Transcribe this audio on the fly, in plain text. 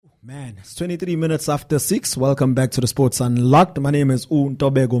Man, it's 23 minutes after 6. Welcome back to the Sports Unlocked. My name is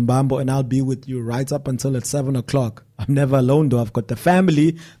Ntobe Gumbambo, and I'll be with you right up until at 7 o'clock. I'm never alone, though. I've got the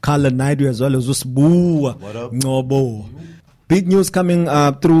family, Carla Naidu, as well as Usbu. What up? Ngobo. Big news coming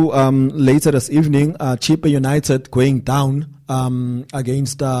through later this evening. Chippa United going down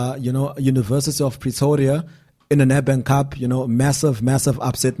against University of Pretoria in the Nedbank Cup. Massive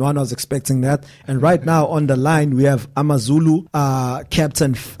upset. No one was expecting that. And right now on the line we have AmaZulu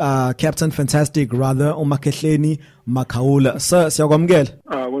Captain Fantastic, Makhahlene, Makhaula. Sir, siyakwamukela.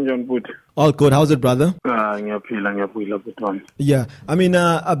 All good. How's it, brother? Yeah, I mean,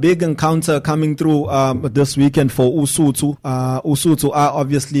 a big encounter coming through this weekend for Usuthu. Usuthu are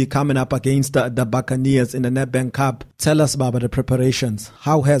obviously coming up against the Buccaneers in the Nedbank Cup. Tell us about the preparations.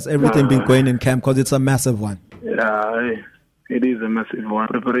 How has everything been going in camp? Because it's a massive one. Yeah, it is a massive one.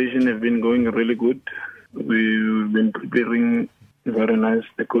 Preparation has been going really good. We've been preparing very nice.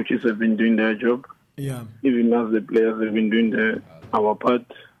 The coaches have been doing their job. Yeah. Even as the players have been doing our part.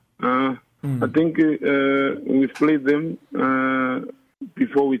 I think we've played them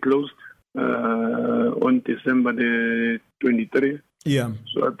before we closed on December the 23rd. Yeah.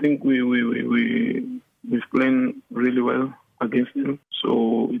 So I think we've played really well against them.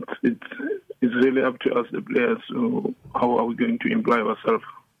 So it's really up to us, the players. So how are we going to employ ourselves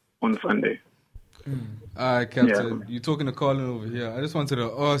on Sunday? All right, Captain. You're talking to Colin over here. I just wanted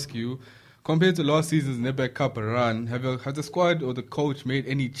to ask you, compared to last season's Nedbank Cup run, have the squad or the coach made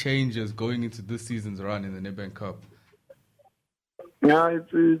any changes going into this season's run in the Nedbank Cup? Yeah,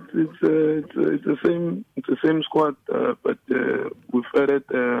 it's the same squad, but we've added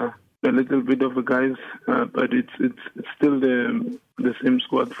a little bit of the guys, but it's still the same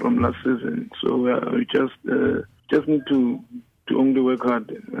squad from last season. So we just need to only work hard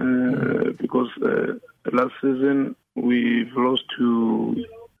because last season we've lost to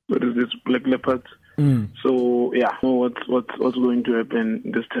Black Leopards. So what's going to happen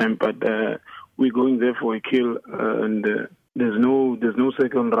this time? But we're going there for a kill, and there's no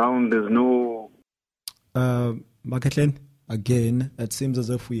second round. There's no. Makhahlene, again, it seems as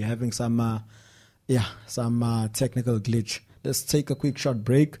if we're having some technical glitch. Let's take a quick short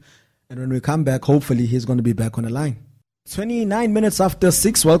break, and when we come back, hopefully he's going to be back on the line. 29 minutes after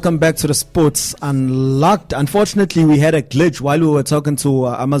 6, welcome back to the Sports Unlocked. Unfortunately, we had a glitch while we were talking to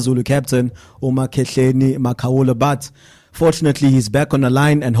AmaZulu captain, Makhahlene Makhaula, but fortunately he's back on the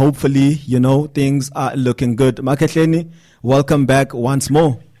line and hopefully, things are looking good. Makhahlene, welcome back once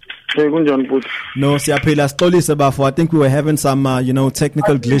more. No, siyaphila sixolise bafo. I think we were having some,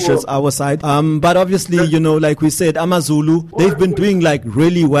 technical glitches our side. But obviously, like we said, AmaZulu, they've been doing like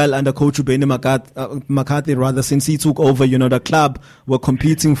really well under Coach Ubeni McCarthy rather since he took over. The club were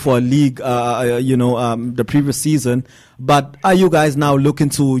competing for a league, the previous season. But are you guys now looking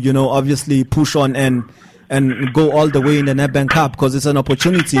to, obviously push on and go all the way in the Nedbank Cup, because it's an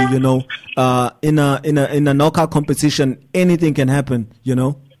opportunity, in a knockout competition, anything can happen,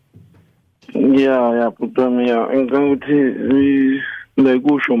 Yeah, but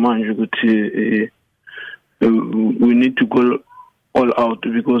we need to go all out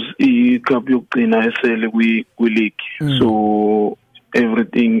because cup we league. So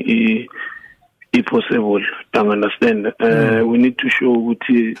everything is possible. Don't understand. We need to show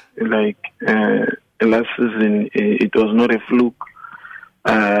like last season it was not a fluke.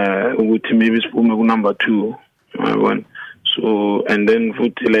 With maybe number 2, one. So, and then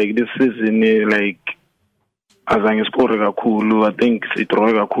like this season, like as I score cool, I think it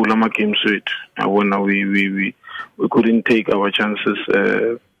cool my game sweet. When we couldn't take our chances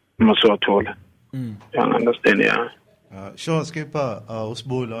much at all. You understand, yeah. Sure, skipper,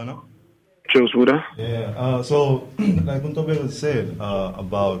 Usbula, no? Yeah. So, like Ntobe said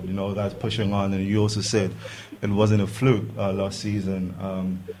about guys pushing on, and you also said it wasn't a fluke last season,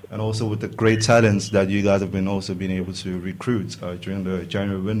 and also with the great talents that you guys have been able to recruit during the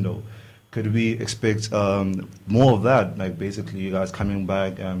January window. Could we expect more of that? Like basically, you guys coming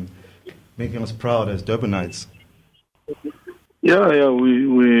back and making us proud as Durbanites. Yeah,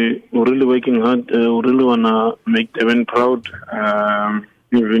 we're really working hard. We really wanna make Devon proud.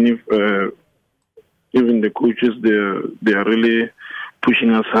 Even if even the coaches, they are really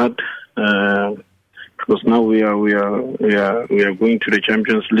pushing us hard because now we are going to the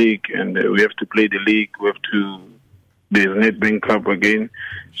Champions League, and we have to play the league. There's Nedbank Cup again.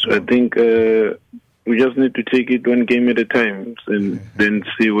 So I think we just need to take it one game at a time and then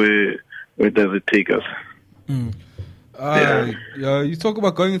see where does it take us. You talk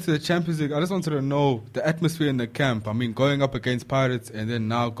about going into the Champions League. I just wanted to know the atmosphere in the camp. I mean, going up against Pirates and then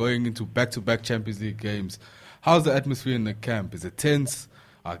now going into back-to-back Champions League games. How's the atmosphere in the camp? Is it tense?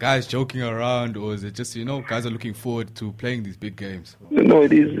 are guys joking around, or is it just, guys are looking forward to playing these big games? No,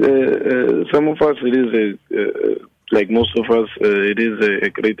 it is. Some of us, it is like most of us, it is a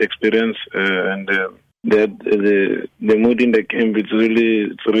great experience, and the mood in the camp, it's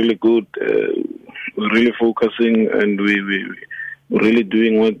really good. We're really focusing, and we're really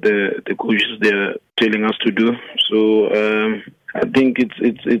doing what the coaches they're telling us to do. So I think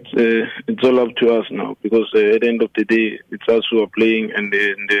it's all up to us now, because at the end of the day, it's us who are playing, and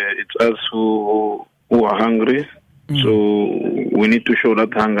it's us who are hungry. So we need to show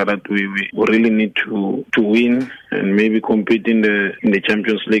that hunger that we really need to win and maybe compete in the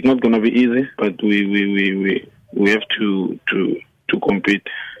Champions League. Not gonna be easy, but we have to compete.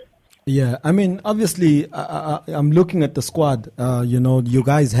 Yeah, I mean, obviously, I'm looking at the squad. You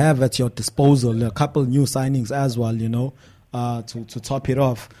guys have at your disposal a couple new signings as well. To top it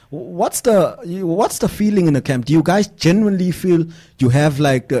off, what's the feeling in the camp? Do you guys genuinely feel you have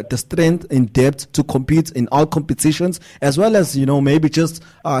like the strength and depth to compete in all competitions, as well as maybe just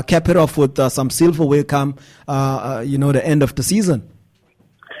cap it off with some silverware come the end of the season?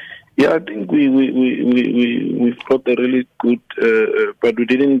 Yeah, I think we've brought a really good, but we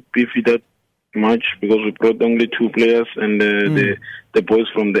didn't beef it that much because we brought only 2 players, and the boys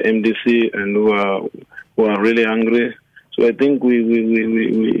from the MDC and who are really hungry. So I think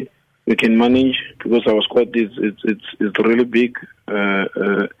we can manage, because our squad is really big.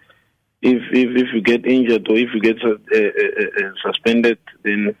 If you get injured or if you get suspended,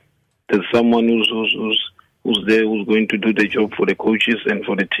 then there's someone who's there, who's going to do the job for the coaches and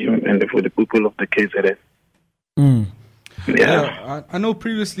for the team and for the people of the KZN. Yeah, I know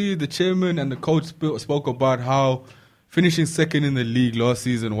previously the chairman and the coach spoke about how finishing second in the league last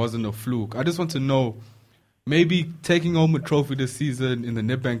season wasn't a fluke. I just want to know, maybe taking home a trophy this season in the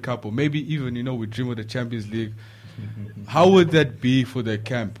Nedbank Cup, or maybe even, we dream of the Champions League. How would that be for the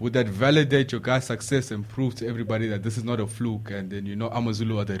camp? Would that validate your guys' success and prove to everybody that this is not a fluke, and then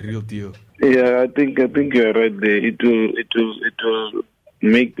AmaZulu are the real deal? Yeah, I think you're right there. It will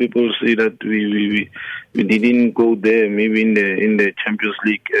make people see that we didn't go there maybe in the Champions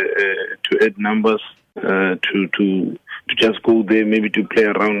League to add numbers, to just go there maybe to play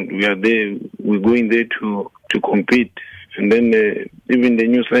around. We are there. We're going there to compete. And then even the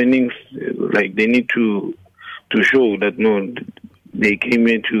new signings, like, they need to show that they came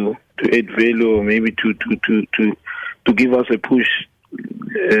here to add value, or maybe to give us a push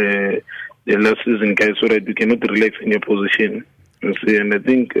the last season, guys, so that we cannot relax in your position. You see? And I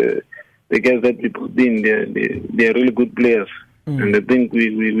think the guys that we put in, they are really good players. And I think we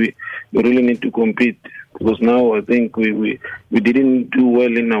really need to compete, because now I think we didn't do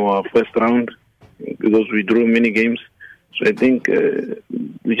well in our first round because we drew many games. So I think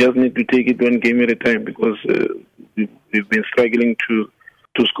we just need to take it one game at a time, because we've been struggling to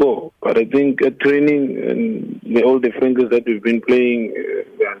score. But I think at training and all the friendlies that we've been playing,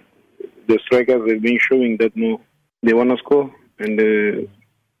 the strikers have been showing that they want to score, and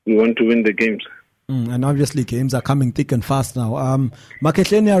we want to win the games. And obviously games are coming thick and fast now.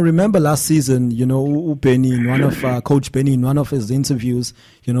 Makhahlene, I remember last season, Benny, in one of Coach Benny, in one of his interviews,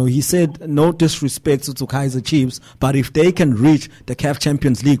 he said, no disrespect to Kaizer Chiefs, but if they can reach the CAF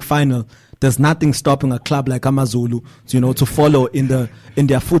Champions League final, there's nothing stopping a club like AmaZulu, to follow in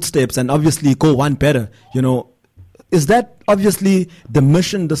their footsteps and obviously go one better. Is that obviously the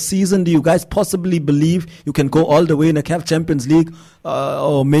mission this season? Do you guys possibly believe you can go all the way in the CAF Champions League?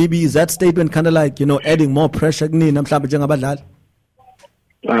 Or maybe is that statement kind of like, adding more pressure? The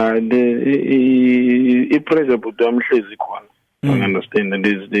pressure, but I'm I understand that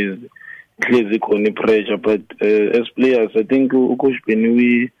there's clearly pressure, but as players, I think Coach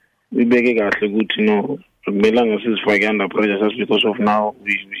Benny, we beg Melanga is under pressure just because of now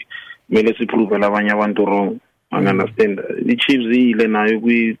we prove wrong. I understand. The Chiefs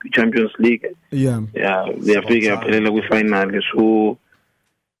we Champions League. Yeah, they are figuring we final. So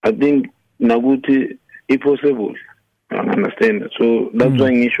I think Naguti is possible. I understand. So that's why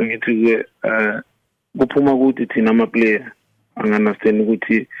I'm showing it to Gupuma Guti Tinama player. I understand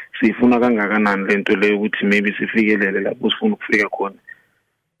Guti Sifuna Gangagan lento le Guti maybe Sifigele la Busfun Frigakon.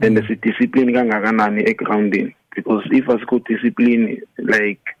 And the discipline Gangagan grounding. Because if I got discipline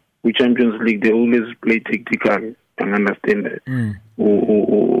like with Champions League, they always play tactical. I understand that.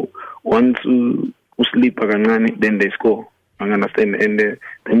 Once you sleep, then they score. I understand. And the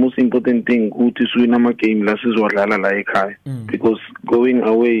most important thing, is win a game. Because going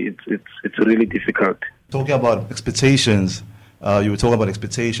away, it's really difficult. Talking about expectations, you were talking about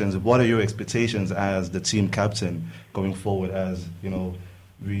expectations. What are your expectations as the team captain going forward? As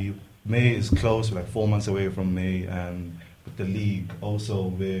May is close, we're like 4 months away from May, and with the league, also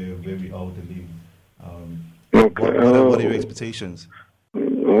where we are with the league. Okay. What are your expectations?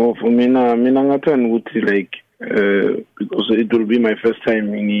 For me, like because it will be my first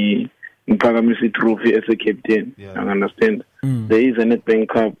time in Pagamisi Trophy as a captain. Yeah. I understand. There is a Nedbank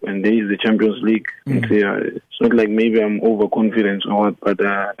Cup and there is the Champions League. And so, it's not like maybe I'm overconfident or what, but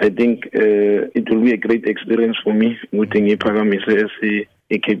I think it will be a great experience for me meeting Pagamisi as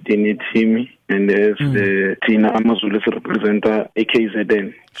a captain team and as the Tina AmaZulu representative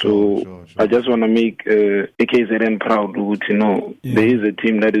AKZN. So Sure. I just want to make AKZN proud. There is a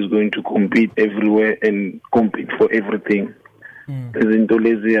team that is going to compete everywhere and compete for everything. As in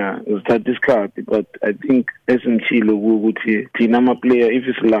Indonesia, start this card, but I think as in Chile, Tina player if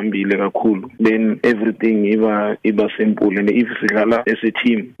it's Lambile cool, then everything iba simple, and if it's Gala as a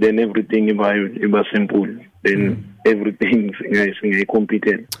team, then everything iba simple. Then everything is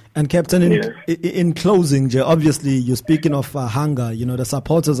competent. And Captain, in closing, obviously you're speaking of hunger. The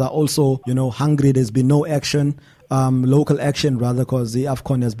supporters are also, hungry. There's been no action, local action rather, because the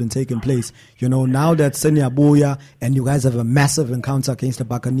AFCON has been taking place. Now that Senyabuya and you guys have a massive encounter against the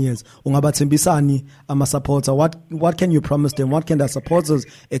Buccaneers, Ungabatsimbisani, I'm a supporter. What can you promise them? What can the supporters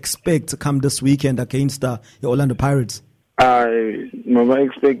expect to come this weekend against the Orlando Pirates? I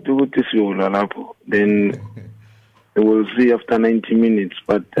expect to go to Lapo. Then we will see after 90 minutes.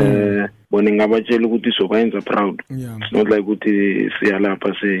 But when Ngabachel are proud. Yeah. It's not like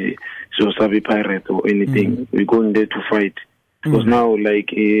Sialapa say so Sabi Pirate or anything. We're going there to fight. Because now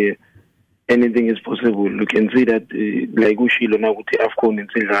anything is possible. You can see that like Ushilo now with the AFCON in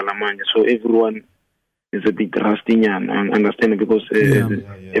Alamanya. So everyone is a bit rusty and understand because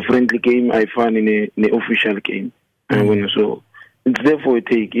a friendly game I found in an official game. So it's therefore a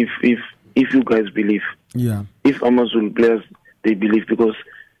take if you guys believe. Yeah. If AmaZulu players they believe, because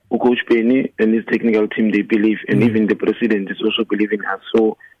Coach Penny and his technical team they believe, and even the president is also believing us.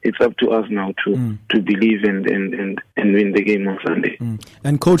 So it's up to us now to believe and win the game on Sunday.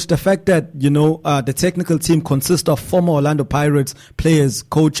 And Coach, the fact that the technical team consists of former Orlando Pirates players,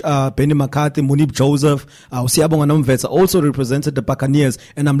 Coach Benny McCarthy, Munib Joseph, Usiabonga Nomvetsa also represented the Buccaneers.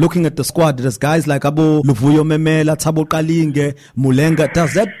 And I'm looking at the squad. There's guys like Abu Luvuyo Memela, Thabo Kalinge, Mulenga.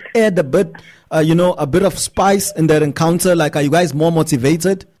 Does that add a bit, a bit of spice in that encounter? Like, are you guys more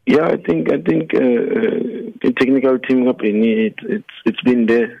motivated? Yeah, I think the technical team it's been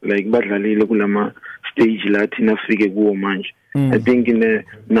there like badlalile kulama stage lathina sifike kuwo manje. I think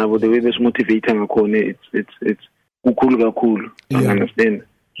now the way this motivating ngakhona it's ukhulu kakhulu. I understand.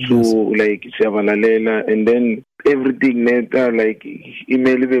 So like siyabalalela and then everything like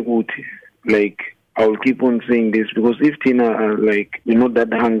email ibe kuthi, like I'll keep on saying this because if Tina are like we're not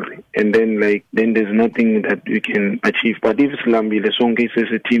that hungry and then there's nothing that we can achieve. But if Slambi the song is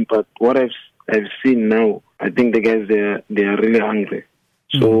a team, but what I've seen now, I think the guys they are really hungry.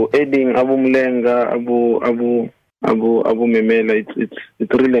 So adding Abu Mlenga, Abu Memela,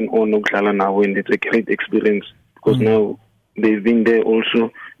 it's really an honor now and it's a great experience because now they've been there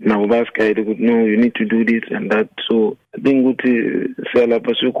also. Now Baskai they would know you need to do this and that. So I think we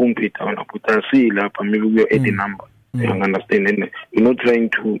compete on maybe we are at the number. You understand? And we're not trying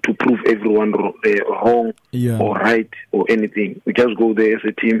to prove everyone wrong or right or anything. We just go there as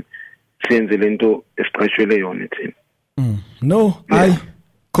a team, Senzilento especially on the team. No,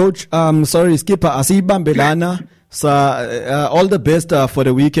 Coach, sorry, Skipper, Asibambelana. So all the best for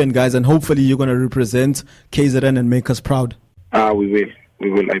the weekend, guys, and hopefully you're going to represent KZN and make us proud. We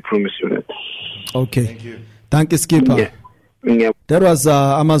will. I promise you that. Okay. Thank you. Thank you, Skipper. Yeah. That was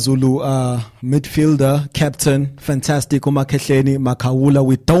AmaZulu midfielder, captain, fantastic, Makhahlene, Makhaula.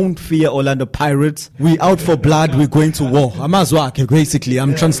 We don't fear Orlando Pirates. We out for blood. We're going to war. Amazwake, basically.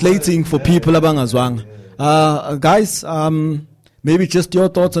 I'm translating for people abangazwang. Guys, maybe just your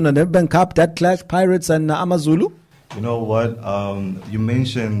thoughts on the Nedbank Cup, that clash, Pirates and AmaZulu? You know what? You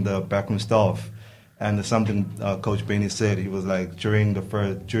mentioned the backroom staff. And there's something Coach Benny said. He was like, during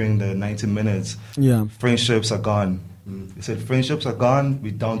the 90 minutes, friendships are gone. He said, friendships are gone,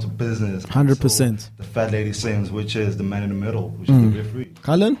 we're down to business. 100%. So the fat lady sings, which is the man in the middle, which is the referee.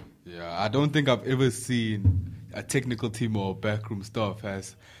 Colin? Yeah, I don't think I've ever seen a technical team or backroom staff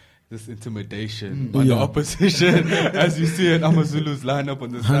has this intimidation on the opposition as you see at AmaZulu's lineup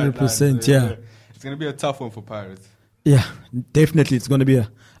on the sideline. 100%, It's going to be a tough one for Pirates. Yeah, definitely. It's going to be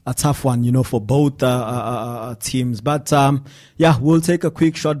a tough one, for both teams. But, we'll take a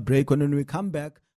quick short break. When we come back,